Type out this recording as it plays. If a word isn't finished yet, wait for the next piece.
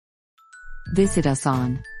Visit us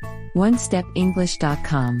on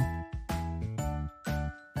onestepenglish.com.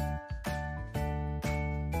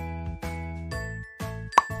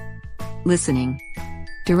 Listening.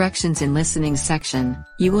 Directions in listening section,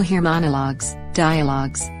 you will hear monologues,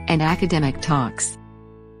 dialogues, and academic talks.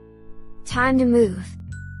 Time to move.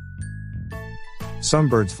 Some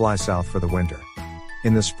birds fly south for the winter.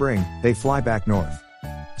 In the spring, they fly back north.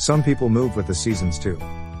 Some people move with the seasons too.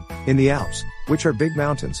 In the Alps, which are big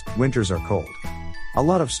mountains, winters are cold. A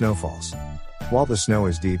lot of snow falls. While the snow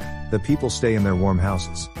is deep, the people stay in their warm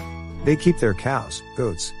houses. They keep their cows,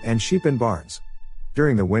 goats, and sheep in barns.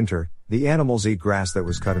 During the winter, the animals eat grass that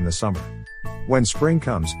was cut in the summer. When spring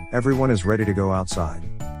comes, everyone is ready to go outside.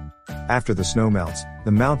 After the snow melts,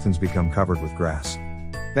 the mountains become covered with grass.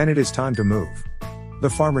 Then it is time to move. The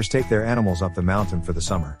farmers take their animals up the mountain for the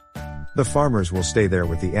summer. The farmers will stay there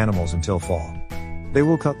with the animals until fall. They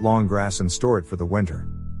will cut long grass and store it for the winter.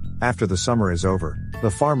 After the summer is over,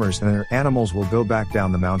 the farmers and their animals will go back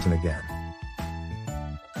down the mountain again.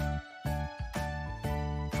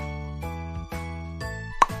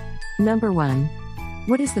 Number 1.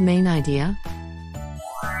 What is the main idea?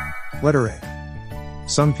 Letter A.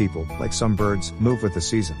 Some people, like some birds, move with the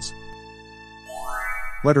seasons.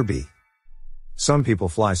 Letter B. Some people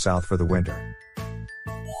fly south for the winter.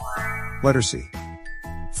 Letter C.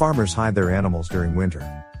 Farmers hide their animals during winter.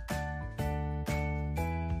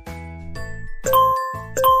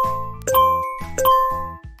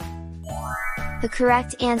 The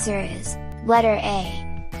correct answer is letter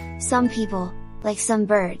A. Some people, like some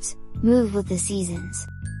birds, move with the seasons.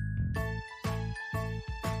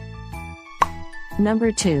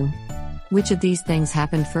 Number 2. Which of these things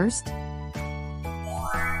happened first?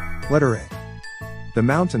 Letter A. The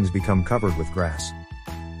mountains become covered with grass.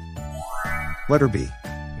 Letter B.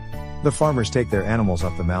 The farmers take their animals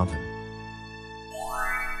up the mountain.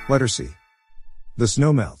 Letter C. The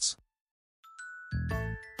snow melts.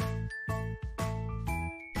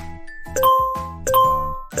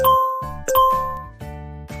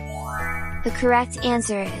 The correct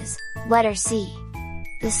answer is letter C.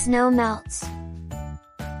 The snow melts.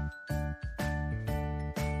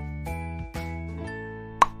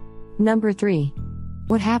 Number 3.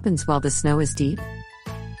 What happens while the snow is deep?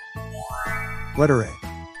 Letter A.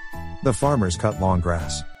 The farmers cut long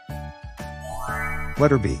grass.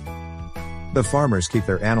 Letter B. The farmers keep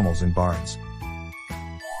their animals in barns.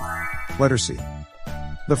 Letter C.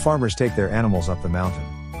 The farmers take their animals up the mountain.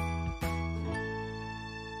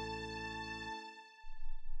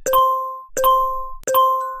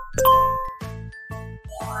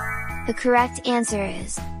 The correct answer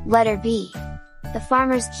is letter B. The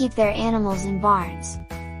farmers keep their animals in barns.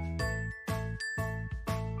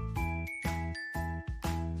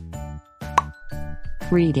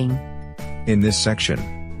 Reading. In this section,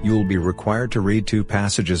 you will be required to read 2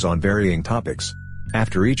 passages on varying topics.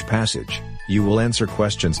 After each passage, you will answer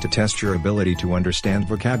questions to test your ability to understand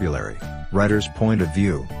vocabulary, writer's point of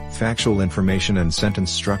view, factual information and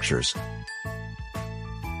sentence structures.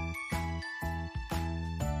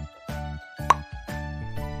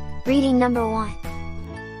 Reading number 1.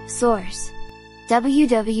 Source: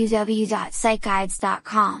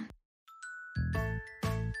 www.siteguides.com.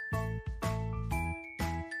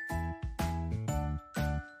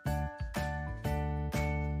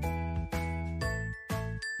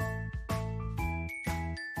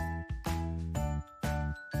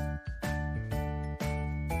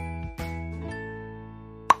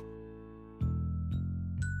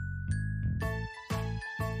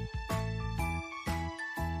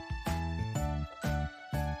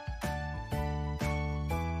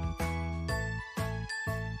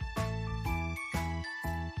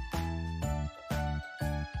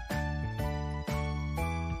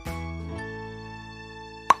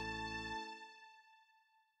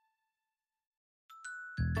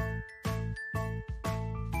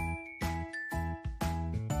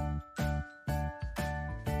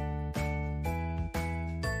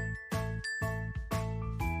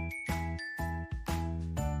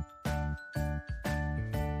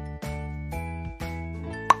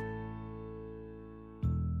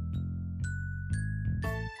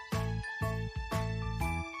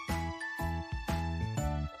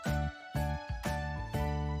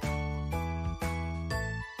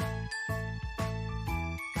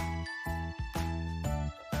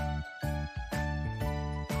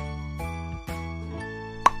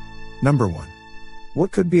 Number 1.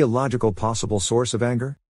 What could be a logical possible source of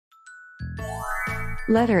anger?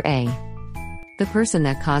 Letter A. The person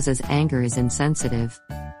that causes anger is insensitive.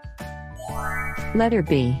 Letter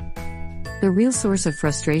B. The real source of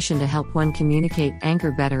frustration to help one communicate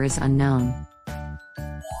anger better is unknown.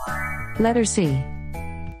 Letter C.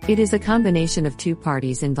 It is a combination of two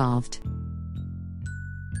parties involved.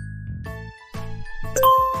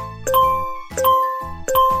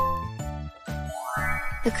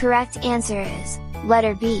 The correct answer is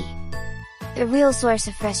letter B. The real source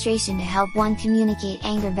of frustration to help one communicate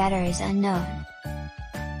anger better is unknown.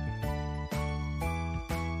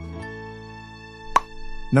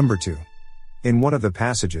 Number 2. In one of the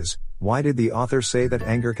passages, why did the author say that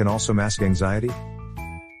anger can also mask anxiety?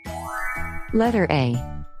 Letter A.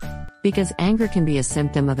 Because anger can be a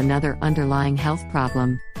symptom of another underlying health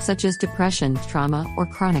problem, such as depression, trauma, or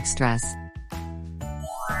chronic stress.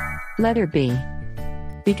 Letter B.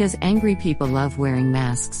 Because angry people love wearing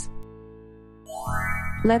masks.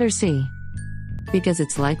 Letter C. Because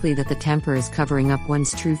it's likely that the temper is covering up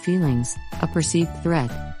one's true feelings, a perceived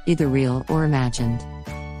threat, either real or imagined.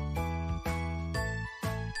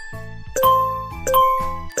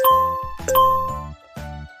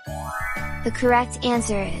 The correct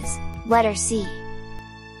answer is letter C.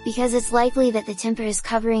 Because it's likely that the temper is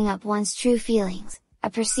covering up one's true feelings, a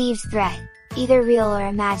perceived threat, either real or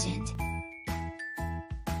imagined.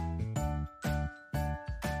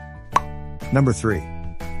 Number 3.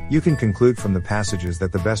 You can conclude from the passages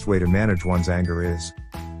that the best way to manage one's anger is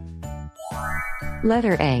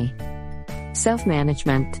Letter A.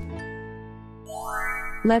 Self-management.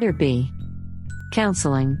 Letter B.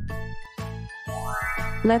 Counseling.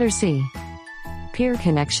 Letter C. Peer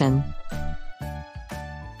connection.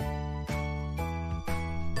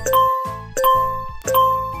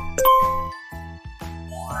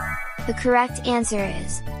 The correct answer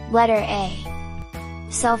is letter A.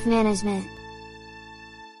 Self-management.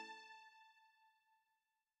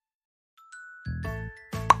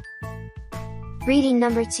 Reading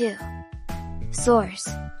number 2. Source: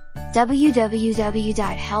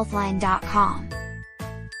 www.healthline.com.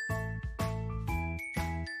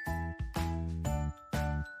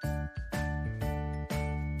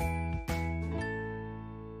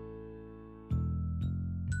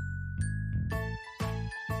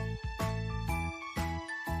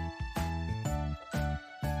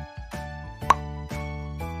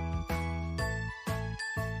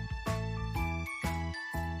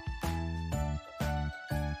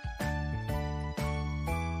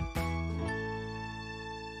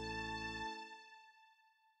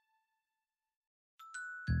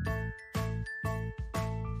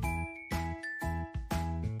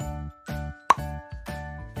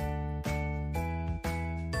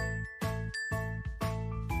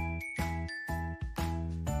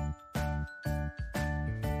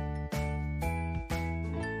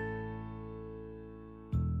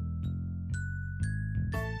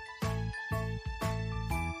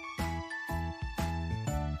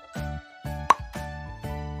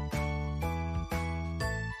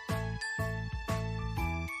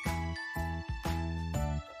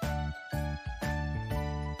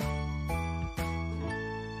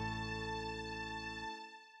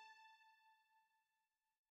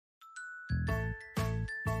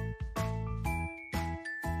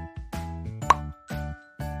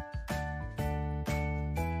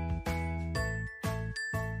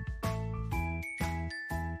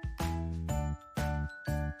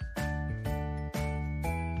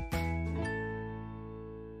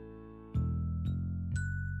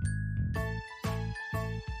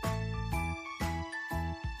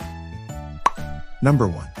 Number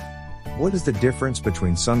 1. What is the difference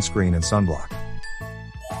between sunscreen and sunblock?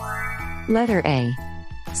 Letter A.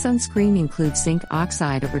 Sunscreen includes zinc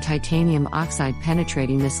oxide or titanium oxide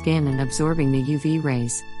penetrating the skin and absorbing the UV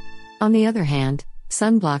rays. On the other hand,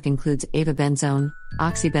 sunblock includes avobenzone,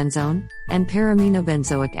 oxybenzone, and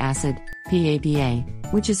paraminobenzoic acid, PABA,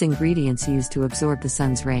 which is ingredients used to absorb the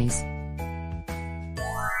sun's rays.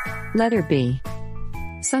 Letter B.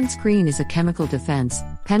 Sunscreen is a chemical defense,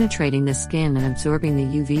 penetrating the skin and absorbing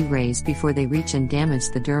the UV rays before they reach and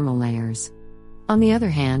damage the dermal layers. On the other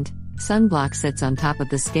hand, sunblock sits on top of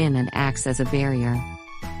the skin and acts as a barrier.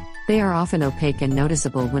 They are often opaque and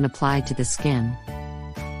noticeable when applied to the skin.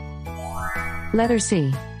 Letter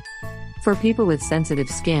C. For people with sensitive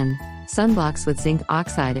skin, sunblocks with zinc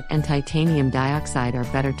oxide and titanium dioxide are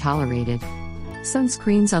better tolerated.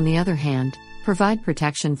 Sunscreens, on the other hand, provide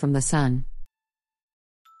protection from the sun.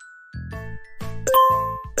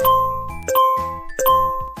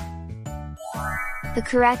 The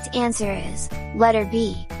correct answer is letter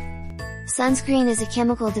B. Sunscreen is a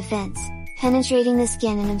chemical defense, penetrating the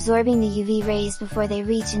skin and absorbing the UV rays before they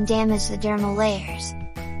reach and damage the dermal layers.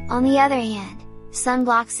 On the other hand,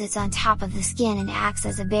 sunblock sits on top of the skin and acts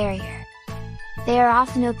as a barrier. They are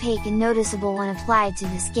often opaque and noticeable when applied to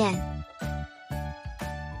the skin.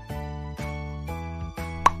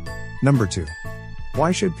 Number 2.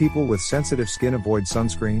 Why should people with sensitive skin avoid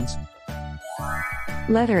sunscreens?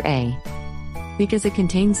 Letter A. Because it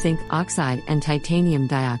contains zinc oxide and titanium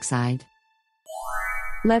dioxide.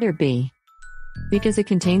 Letter B. Because it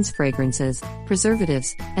contains fragrances,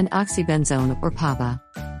 preservatives, and oxybenzone or PABA.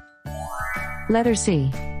 Letter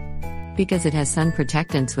C. Because it has sun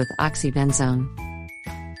protectants with oxybenzone.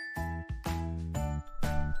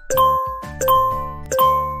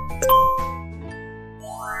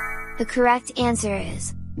 The correct answer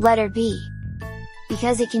is letter B.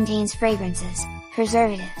 Because it contains fragrances,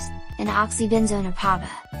 preservatives, and oxybenzone or PABA.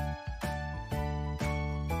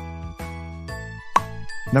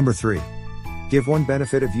 Number 3. Give one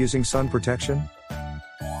benefit of using sun protection.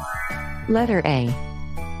 Letter A.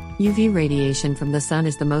 UV radiation from the sun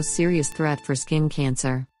is the most serious threat for skin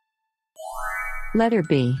cancer. Letter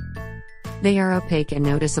B. They are opaque and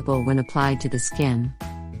noticeable when applied to the skin.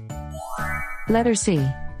 Letter C.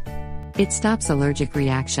 It stops allergic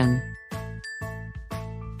reaction.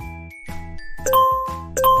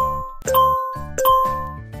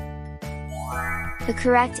 The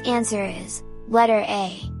correct answer is letter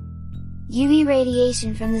A. UV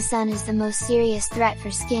radiation from the sun is the most serious threat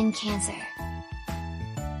for skin cancer.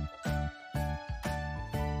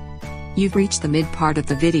 You've reached the mid part of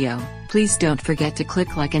the video. Please don't forget to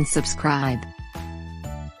click like and subscribe.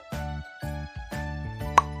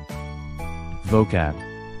 Vocab.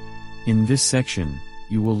 In this section,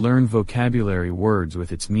 you will learn vocabulary words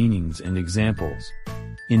with its meanings and examples.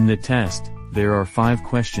 In the test, there are 5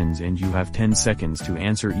 questions and you have 10 seconds to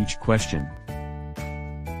answer each question.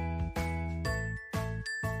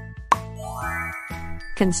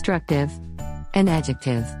 Constructive. An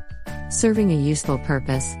adjective. Serving a useful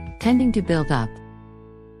purpose, tending to build up.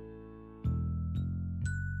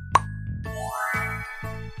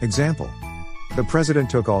 Example. The president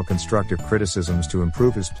took all constructive criticisms to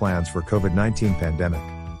improve his plans for COVID-19 pandemic.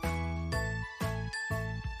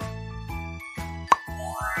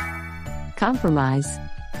 Compromise.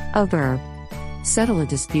 A verb. Settle a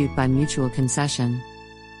dispute by mutual concession.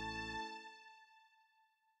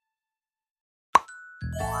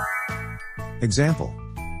 Example.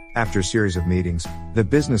 After series of meetings, the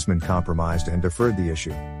businessman compromised and deferred the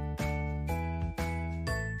issue.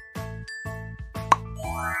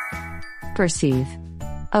 Perceive.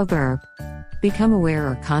 A verb. Become aware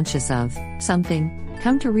or conscious of something,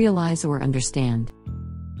 come to realize or understand.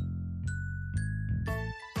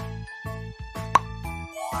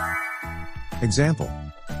 Example.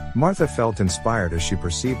 Martha felt inspired as she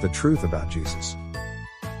perceived the truth about Jesus.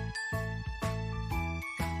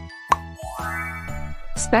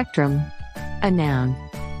 Spectrum. A noun.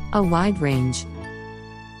 A wide range.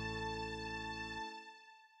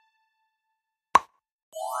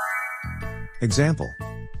 Example.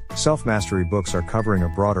 Self-mastery books are covering a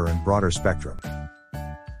broader and broader spectrum.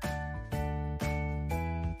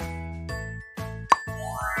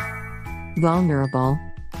 Vulnerable.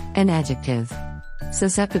 An adjective.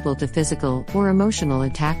 Susceptible to physical or emotional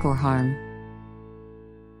attack or harm.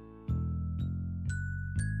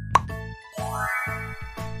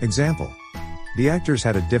 Example. The actors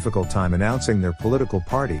had a difficult time announcing their political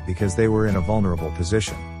party because they were in a vulnerable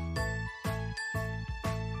position.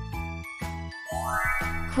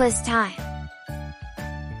 Quiz time.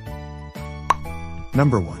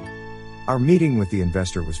 Number 1. Our meeting with the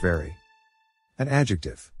investor was very. An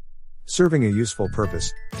adjective. Serving a useful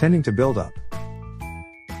purpose, tending to build up.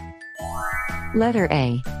 Letter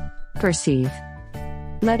A. Perceive.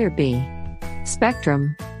 Letter B.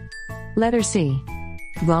 Spectrum. Letter C.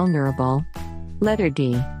 Vulnerable. Letter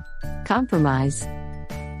D. Compromise.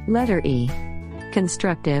 Letter E.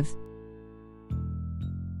 Constructive.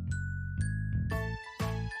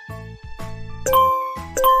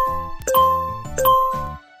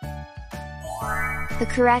 The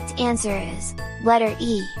correct answer is letter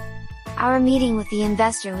E. Our meeting with the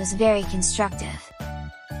investor was very constructive.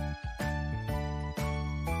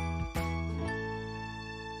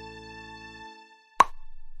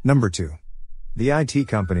 Number 2. The IT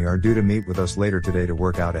company are due to meet with us later today to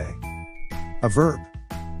work out a verb.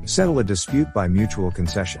 Settle a dispute by mutual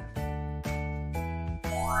concession.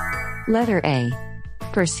 Letter A.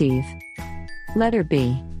 Perceive. Letter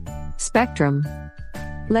B. Spectrum.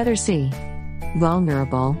 Letter C.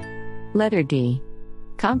 Vulnerable. Letter D.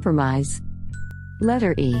 Compromise.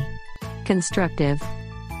 Letter E. Constructive.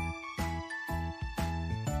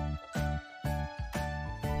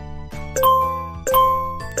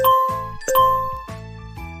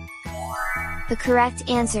 The correct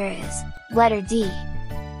answer is letter D.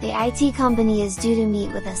 The IT company is due to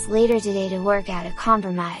meet with us later today to work out a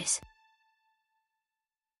compromise.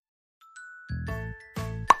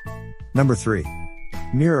 Number 3.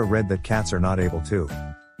 Mira read that cats are not able to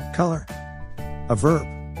color. A verb.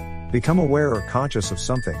 Become aware or conscious of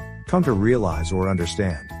something, come to realize or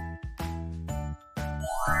understand.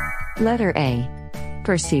 Letter A.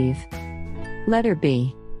 Perceive. Letter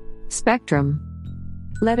B. Spectrum.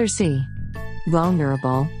 Letter C.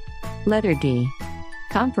 Vulnerable. Letter D.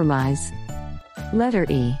 Compromise. Letter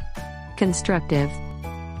E. Constructive.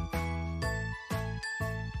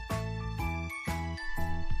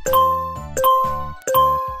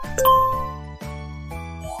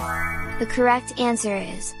 The correct answer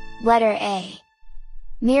is letter A.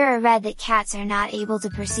 Mira read that cats are not able to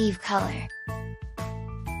perceive color.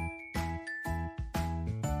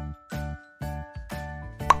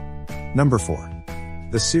 Number 4.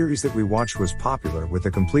 The series that we watched was popular with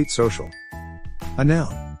a complete social. A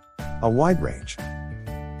noun. A wide range.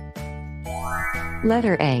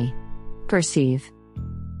 Letter A. Perceive.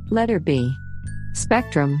 Letter B.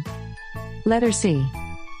 Spectrum. Letter C.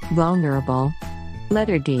 Vulnerable.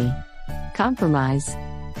 Letter D. Compromise.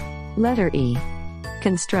 Letter E.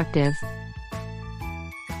 Constructive.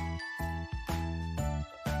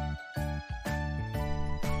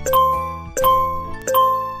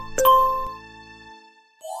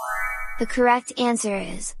 The correct answer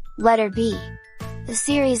is letter B. The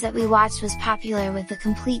series that we watched was popular with the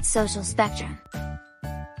complete social spectrum.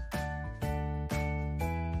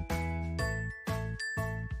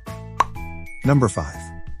 Number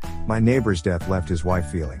 5. My neighbor's death left his wife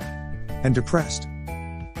feeling and depressed.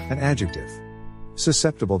 An adjective.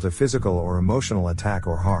 Susceptible to physical or emotional attack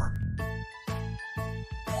or harm.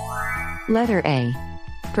 Letter A.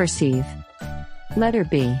 Perceive. Letter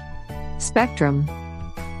B. Spectrum.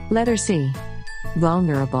 Letter C.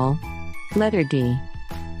 Vulnerable. Letter D.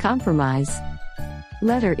 Compromise.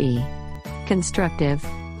 Letter E. Constructive.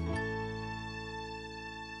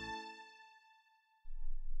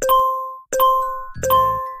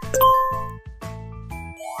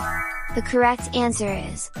 The correct answer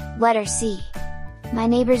is letter C. My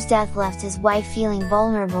neighbor's death left his wife feeling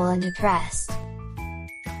vulnerable and depressed.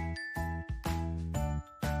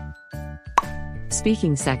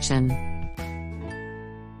 Speaking section.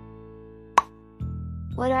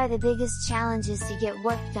 What are the biggest challenges to get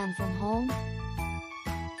work done from home?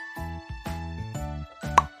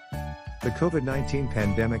 The COVID-19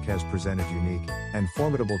 pandemic has presented unique and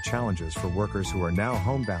formidable challenges for workers who are now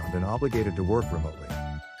homebound and obligated to work remotely.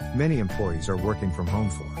 Many employees are working from home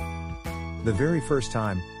for the very first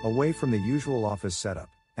time, away from the usual office setup,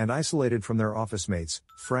 and isolated from their office mates,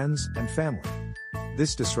 friends, and family.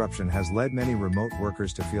 This disruption has led many remote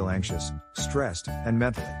workers to feel anxious, stressed, and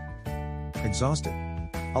mentally exhausted.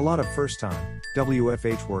 A lot of first-time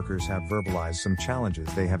WFH workers have verbalized some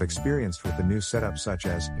challenges they have experienced with the new setup, such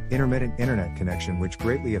as intermittent internet connection, which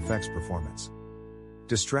greatly affects performance.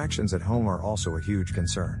 Distractions at home are also a huge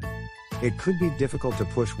concern. It could be difficult to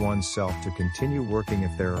push oneself to continue working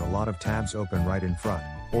if there are a lot of tabs open right in front,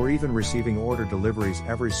 or even receiving order deliveries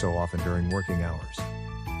every so often during working hours.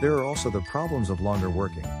 There are also the problems of longer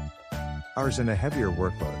working hours and a heavier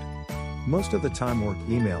workload. Most of the time work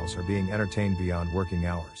emails are being entertained beyond working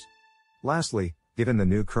hours. Lastly, given the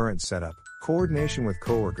new current setup, coordination with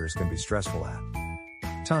coworkers can be stressful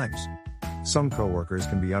at times. Some coworkers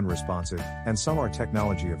can be unresponsive, and some are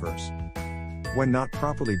technology averse. When not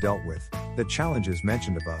properly dealt with, the challenges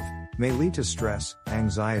mentioned above may lead to stress,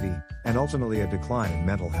 anxiety, and ultimately a decline in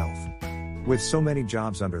mental health. With so many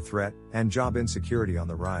jobs under threat and job insecurity on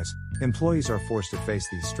the rise, employees are forced to face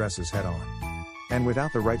these stresses head-on. And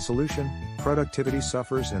without the right solution, productivity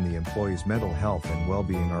suffers and the employee's mental health and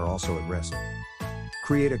well-being are also at risk.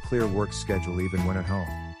 Create a clear work schedule even when at home.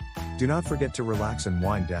 Do not forget to relax and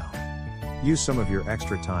wind down. Use some of your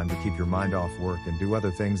extra time to keep your mind off work and do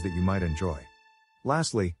other things that you might enjoy.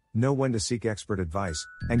 Lastly, know when to seek expert advice,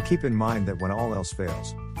 and keep in mind that when all else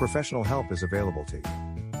fails, professional help is available to you.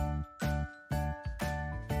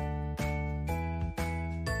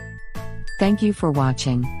 Thank you for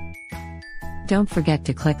watching. Don't forget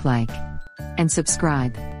to click like and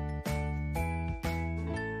subscribe.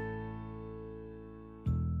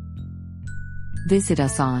 Visit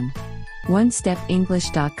us on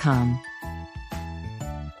onestepenglish.com.